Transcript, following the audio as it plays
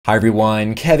Hi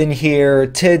everyone, Kevin here.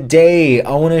 Today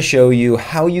I want to show you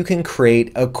how you can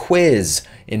create a quiz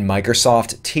in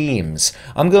Microsoft Teams.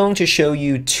 I'm going to show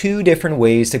you two different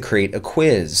ways to create a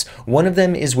quiz. One of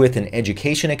them is with an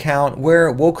education account where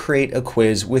we'll create a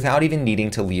quiz without even needing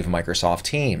to leave Microsoft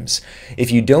Teams.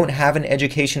 If you don't have an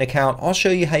education account, I'll show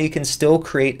you how you can still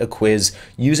create a quiz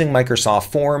using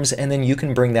Microsoft Forms, and then you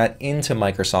can bring that into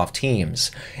Microsoft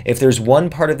Teams. If there's one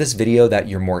part of this video that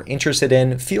you're more interested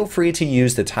in, feel free to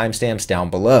use the timestamps down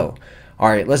below. All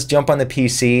right, let's jump on the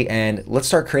PC and let's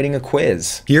start creating a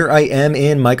quiz. Here I am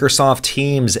in Microsoft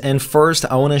Teams, and first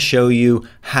I want to show you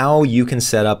how you can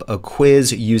set up a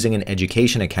quiz using an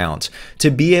education account.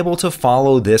 To be able to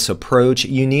follow this approach,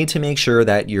 you need to make sure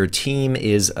that your team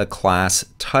is a class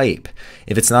type.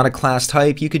 If it's not a class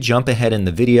type, you could jump ahead in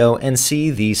the video and see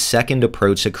the second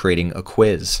approach to creating a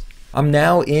quiz. I'm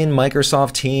now in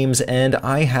Microsoft Teams and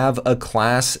I have a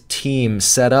class team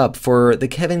set up for the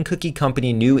Kevin Cookie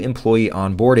Company new employee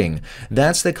onboarding.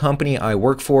 That's the company I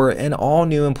work for, and all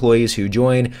new employees who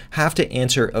join have to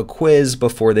answer a quiz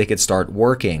before they could start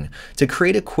working. To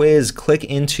create a quiz, click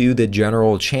into the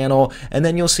general channel and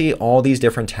then you'll see all these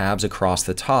different tabs across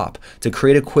the top. To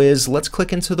create a quiz, let's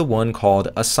click into the one called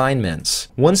Assignments.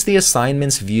 Once the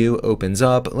Assignments view opens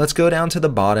up, let's go down to the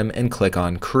bottom and click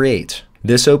on Create.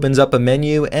 This opens up a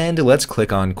menu and let's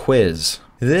click on Quiz.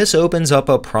 This opens up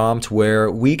a prompt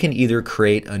where we can either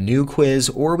create a new quiz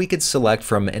or we could select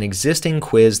from an existing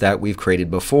quiz that we've created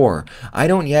before. I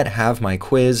don't yet have my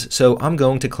quiz, so I'm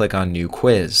going to click on New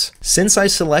Quiz. Since I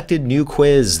selected New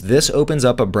Quiz, this opens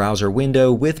up a browser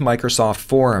window with Microsoft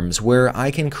Forms where I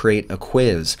can create a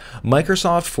quiz.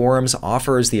 Microsoft Forms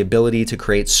offers the ability to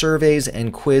create surveys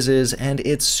and quizzes, and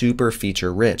it's super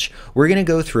feature rich. We're going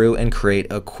to go through and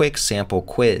create a quick sample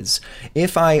quiz.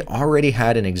 If I already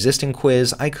had an existing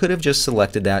quiz, I could have just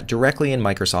selected that directly in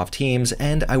Microsoft Teams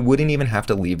and I wouldn't even have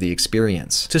to leave the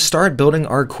experience. To start building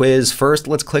our quiz, first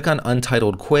let's click on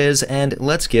Untitled Quiz and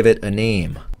let's give it a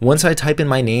name. Once I type in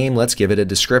my name, let's give it a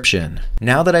description.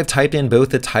 Now that I've typed in both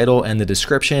the title and the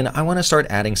description, I want to start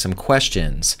adding some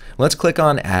questions. Let's click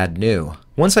on Add New.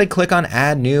 Once I click on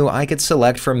Add New, I could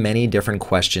select from many different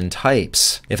question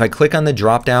types. If I click on the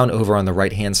drop down over on the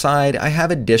right hand side, I have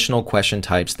additional question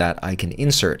types that I can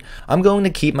insert. I'm going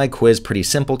to keep my quiz pretty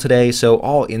simple today, so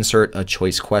I'll insert a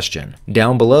choice question.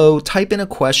 Down below, type in a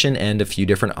question and a few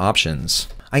different options.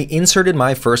 I inserted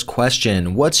my first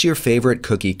question: what's your favorite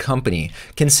cookie company?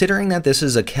 Considering that this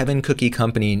is a Kevin Cookie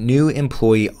Company new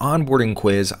employee onboarding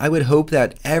quiz, I would hope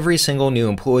that every single new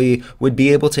employee would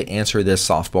be able to answer this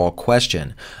softball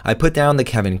question. I put down the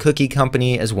Kevin Cookie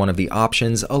Company as one of the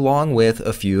options along with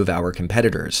a few of our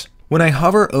competitors. When I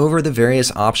hover over the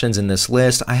various options in this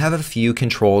list, I have a few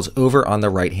controls over on the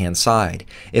right hand side.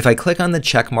 If I click on the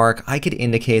check mark, I could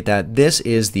indicate that this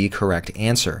is the correct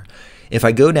answer. If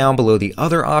I go down below the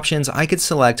other options, I could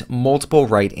select multiple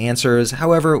right answers.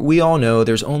 However, we all know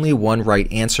there's only one right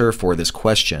answer for this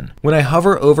question. When I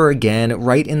hover over again,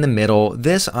 right in the middle,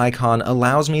 this icon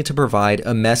allows me to provide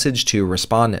a message to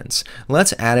respondents.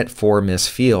 Let's add it for Miss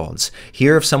Fields.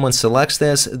 Here, if someone selects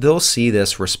this, they'll see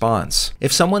this response.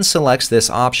 If someone selects this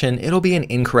option, it'll be an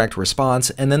incorrect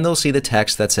response, and then they'll see the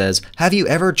text that says, "Have you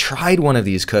ever tried one of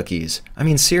these cookies?" I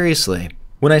mean, seriously.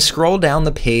 When I scroll down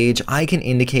the page, I can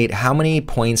indicate how many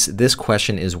points this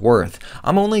question is worth.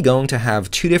 I'm only going to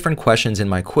have two different questions in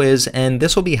my quiz, and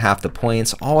this will be half the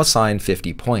points. I'll assign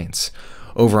 50 points.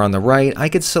 Over on the right, I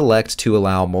could select to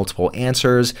allow multiple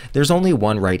answers. There's only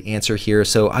one right answer here,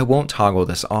 so I won't toggle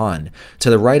this on.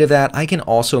 To the right of that, I can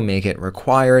also make it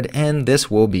required, and this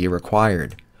will be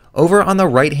required. Over on the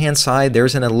right hand side,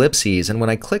 there's an ellipses, and when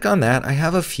I click on that, I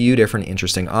have a few different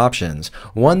interesting options.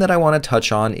 One that I want to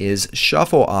touch on is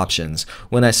shuffle options.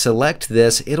 When I select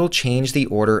this, it'll change the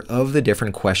order of the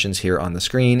different questions here on the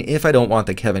screen if I don't want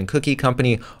the Kevin Cookie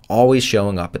Company always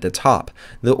showing up at the top.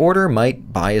 The order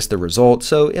might bias the result,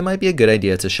 so it might be a good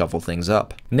idea to shuffle things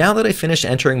up. Now that I finished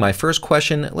entering my first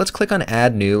question, let's click on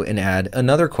Add New and add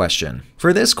another question.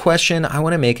 For this question, I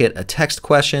want to make it a text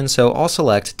question, so I'll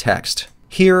select Text.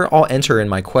 Here, I'll enter in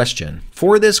my question.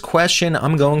 For this question,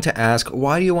 I'm going to ask,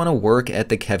 why do you want to work at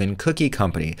the Kevin Cookie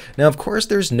Company? Now, of course,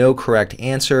 there's no correct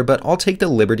answer, but I'll take the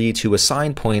liberty to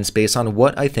assign points based on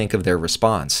what I think of their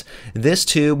response. This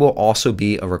too will also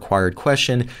be a required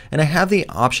question, and I have the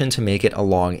option to make it a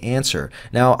long answer.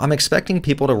 Now, I'm expecting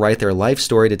people to write their life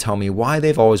story to tell me why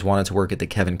they've always wanted to work at the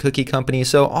Kevin Cookie Company,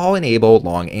 so I'll enable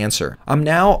long answer. I'm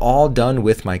now all done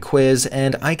with my quiz,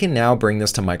 and I can now bring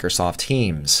this to Microsoft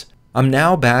Teams. I'm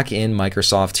now back in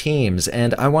Microsoft Teams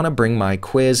and I want to bring my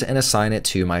quiz and assign it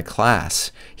to my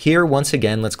class. Here, once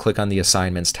again, let's click on the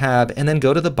Assignments tab and then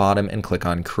go to the bottom and click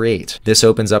on Create. This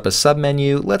opens up a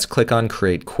submenu. Let's click on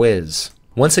Create Quiz.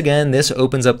 Once again, this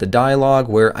opens up the dialog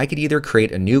where I could either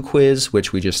create a new quiz,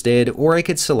 which we just did, or I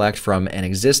could select from an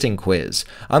existing quiz.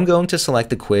 I'm going to select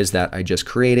the quiz that I just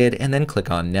created and then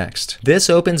click on Next. This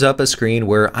opens up a screen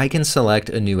where I can select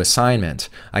a new assignment.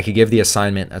 I could give the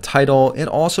assignment a title. It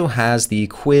also has the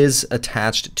quiz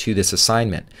attached to this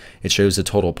assignment. It shows the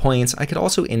total points. I could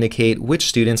also indicate which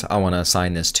students I want to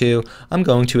assign this to. I'm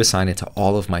going to assign it to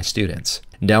all of my students.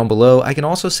 Down below, I can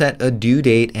also set a due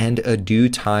date and a due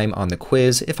time on the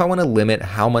quiz if I want to limit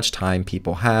how much time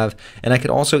people have, and I could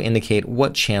also indicate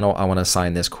what channel I want to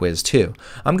assign this quiz to.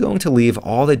 I'm going to leave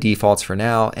all the defaults for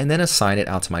now and then assign it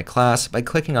out to my class by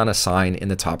clicking on Assign in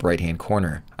the top right-hand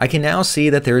corner. I can now see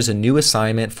that there is a new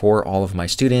assignment for all of my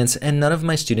students, and none of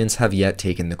my students have yet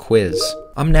taken the quiz.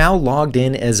 I'm now logged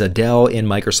in as Adele in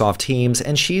Microsoft Teams,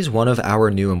 and she's one of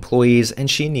our new employees and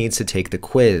she needs to take the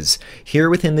quiz. Here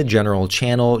within the general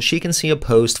channel, she can see a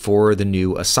post for the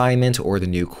new assignment or the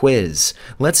new quiz.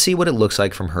 Let's see what it looks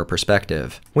like from her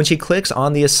perspective. When she clicks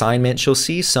on the assignment, she'll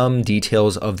see some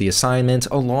details of the assignment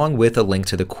along with a link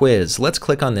to the quiz. Let's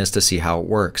click on this to see how it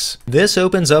works. This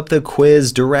opens up the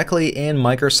quiz directly in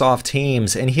Microsoft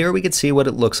Teams, and here we can see what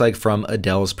it looks like from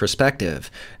Adele's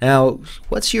perspective. Now,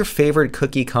 what's your favorite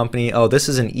cookie company? Oh, this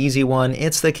is an easy one.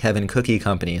 It's the Kevin Cookie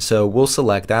Company. So we'll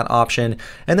select that option.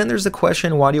 And then there's the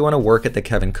question, why do you want to work at the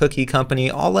Kevin Cookie Company?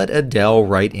 I'll let Adele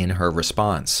write in her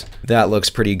response. That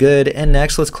looks pretty good. And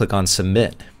next, let's click on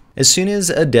Submit. As soon as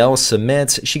Adele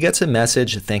submits, she gets a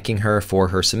message thanking her for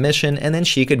her submission, and then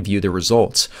she could view the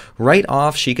results. Right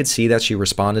off, she could see that she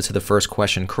responded to the first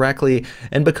question correctly,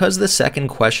 and because the second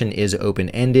question is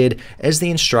open-ended, as the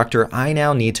instructor, I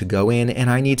now need to go in and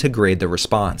I need to grade the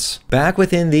response. Back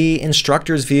within the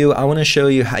instructor's view, I want to show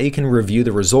you how you can review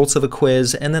the results of a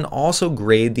quiz and then also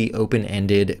grade the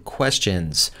open-ended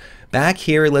questions. Back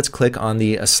here, let's click on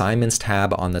the Assignments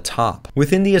tab on the top.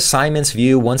 Within the Assignments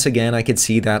view, once again, I could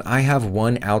see that I have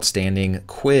one outstanding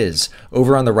quiz.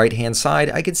 Over on the right-hand side,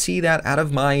 I could see that out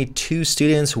of my 2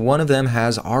 students, one of them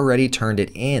has already turned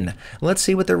it in. Let's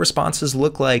see what their responses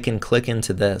look like and click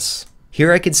into this.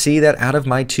 Here I could see that out of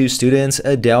my 2 students,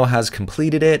 Adele has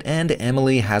completed it and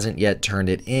Emily hasn't yet turned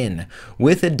it in.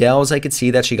 With Adele's, I could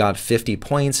see that she got 50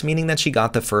 points, meaning that she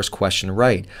got the first question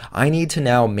right. I need to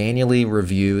now manually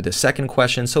review the second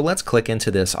question, so let's click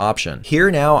into this option.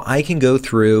 Here now I can go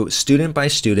through student by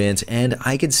student and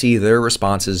I can see their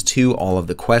responses to all of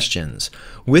the questions.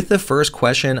 With the first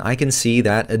question, I can see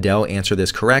that Adele answered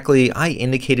this correctly. I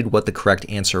indicated what the correct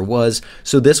answer was,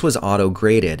 so this was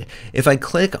auto-graded. If I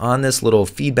click on this little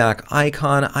feedback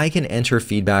icon, I can enter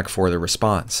feedback for the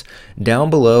response. Down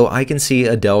below, I can see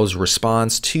Adele's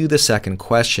response to the second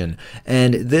question,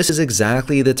 and this is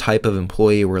exactly the type of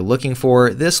employee we're looking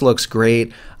for. This looks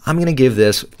great. I'm going to give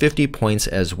this 50 points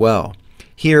as well.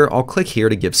 Here, I'll click here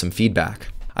to give some feedback.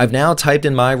 I've now typed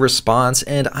in my response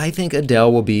and I think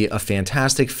Adele will be a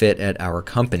fantastic fit at our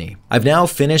company. I've now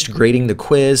finished grading the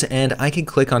quiz and I can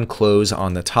click on Close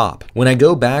on the top. When I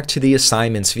go back to the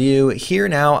assignments view, here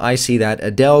now I see that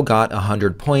Adele got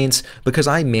 100 points because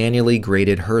I manually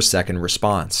graded her second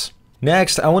response.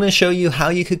 Next, I want to show you how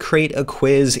you could create a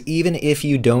quiz even if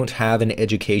you don't have an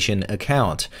education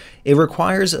account. It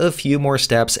requires a few more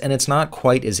steps and it's not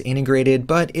quite as integrated,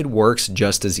 but it works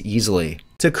just as easily.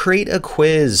 To create a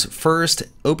quiz, first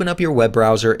open up your web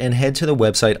browser and head to the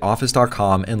website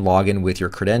office.com and log in with your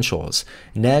credentials.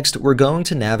 Next, we're going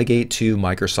to navigate to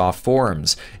Microsoft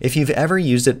Forms. If you've ever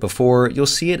used it before, you'll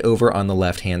see it over on the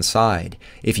left-hand side.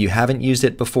 If you haven't used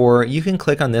it before, you can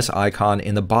click on this icon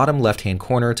in the bottom left-hand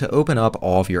corner to open up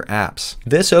all of your apps.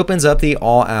 This opens up the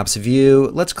All Apps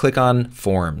view. Let's click on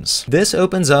Forms. This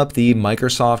opens up the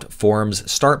Microsoft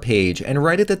Forms start page, and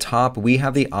right at the top, we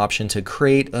have the option to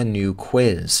create a new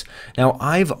quiz. Now,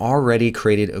 I've already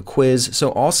created a quiz,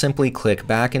 so I'll simply click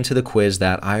back into the quiz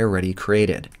that I already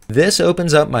created. This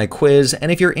opens up my quiz,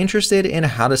 and if you're interested in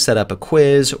how to set up a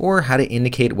quiz or how to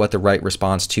indicate what the right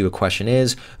response to a question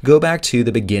is, go back to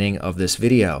the beginning of this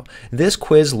video. This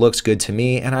quiz looks good to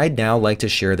me, and I'd now like to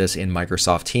share this in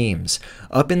Microsoft Teams.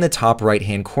 Up in the top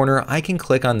right-hand corner, I can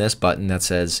click on this button that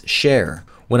says Share.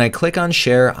 When I click on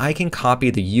Share, I can copy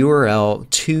the URL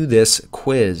to this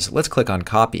quiz. Let's click on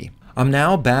Copy. I'm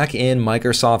now back in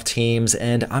Microsoft Teams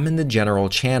and I'm in the general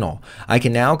channel. I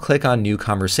can now click on new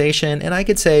conversation and I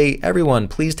could say, everyone,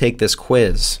 please take this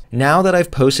quiz. Now that I've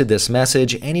posted this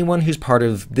message, anyone who's part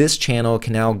of this channel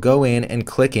can now go in and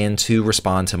click in to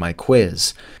respond to my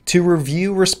quiz. To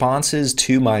review responses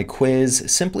to my quiz,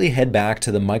 simply head back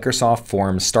to the Microsoft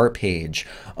Forms start page.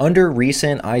 Under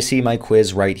recent, I see my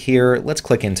quiz right here. Let's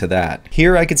click into that.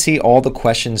 Here I can see all the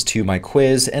questions to my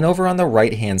quiz, and over on the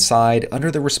right hand side under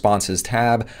the responses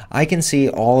tab, I can see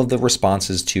all of the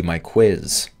responses to my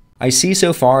quiz. I see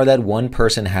so far that one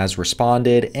person has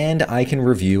responded and I can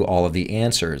review all of the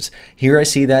answers. Here I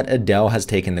see that Adele has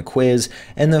taken the quiz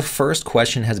and the first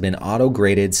question has been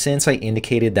auto-graded since I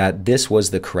indicated that this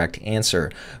was the correct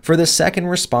answer. For the second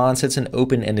response, it's an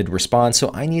open-ended response,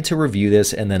 so I need to review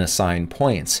this and then assign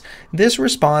points. This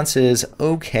response is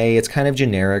okay, it's kind of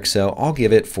generic, so I'll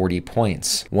give it 40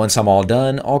 points. Once I'm all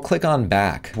done, I'll click on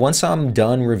back. Once I'm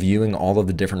done reviewing all of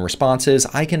the different responses,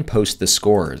 I can post the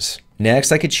scores.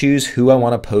 Next, I could choose who I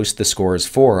want to post the scores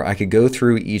for. I could go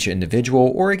through each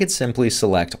individual or I could simply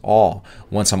select all.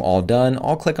 Once I'm all done,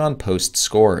 I'll click on post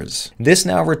scores. This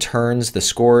now returns the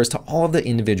scores to all of the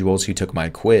individuals who took my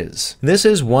quiz. This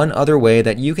is one other way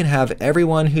that you can have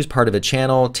everyone who's part of a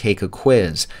channel take a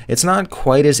quiz. It's not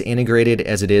quite as integrated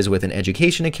as it is with an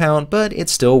education account, but it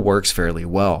still works fairly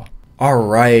well.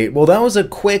 Alright, well that was a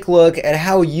quick look at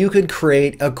how you could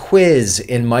create a quiz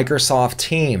in Microsoft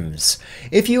Teams.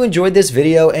 If you enjoyed this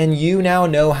video and you now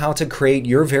know how to create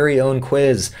your very own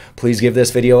quiz, please give this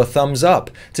video a thumbs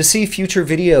up. To see future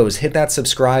videos, hit that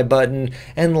subscribe button.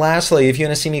 And lastly, if you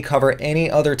want to see me cover any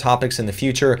other topics in the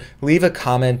future, leave a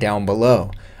comment down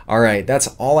below. Alright, that's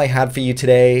all I had for you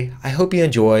today. I hope you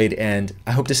enjoyed and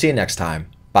I hope to see you next time.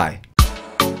 Bye.